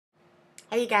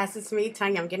Hey you guys, it's me,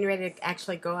 Tanya. I'm getting ready to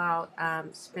actually go out,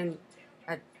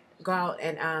 go out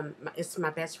and it's my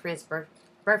best friend's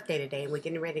birthday today. We're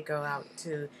getting ready to go out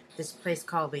to this place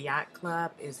called the Yacht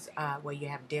Club. Is where you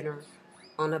have dinner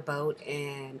on a boat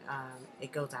and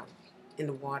it goes out in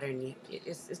the water and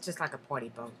it's just like a party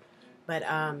boat. But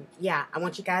yeah, I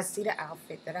want you guys to see the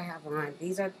outfit that I have on.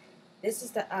 This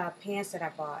is the pants that I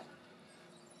bought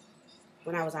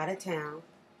when I was out of town,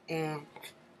 and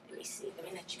let me see. Let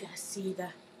me let you guys see the.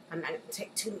 I'm not gonna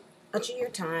take too much of your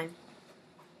time.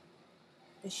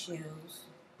 The shoes.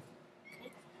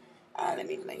 Okay. Let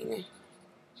me lay in.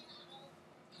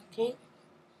 Okay.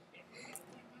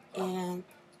 And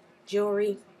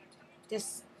jewelry,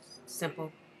 just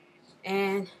simple.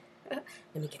 And let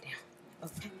me get down.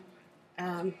 Okay.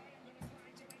 Um.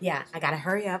 Yeah, I gotta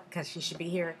hurry up because she should be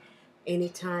here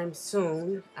anytime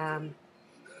soon.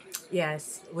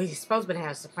 Yes, we supposed to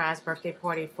have a surprise birthday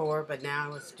party for her, but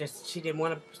now it's just she didn't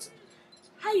want to.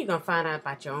 How you gonna find out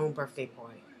about your own birthday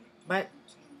party? But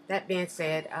that being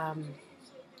said,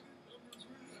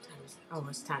 oh,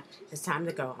 it's time. It's time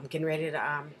to go. I'm getting ready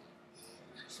to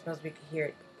supposed to be here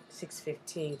at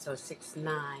 6:15, so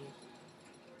 6:09.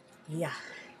 Yeah.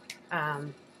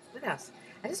 Um. What else?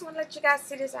 I just want to let you guys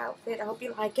see this outfit. I hope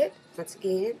you like it. Once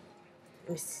again,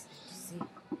 let me see.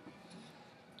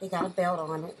 They got a belt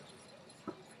on it.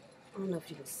 I don't know if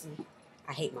you can see.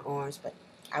 I hate my arms, but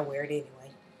I wear it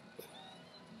anyway.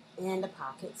 And the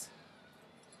pockets.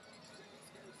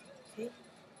 Okay.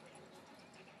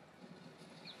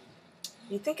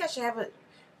 You think I should have a?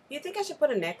 You think I should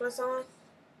put a necklace on?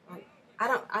 Like,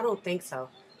 I don't think so.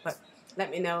 But let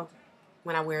me know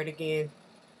when I wear it again.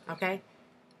 Okay.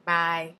 Bye.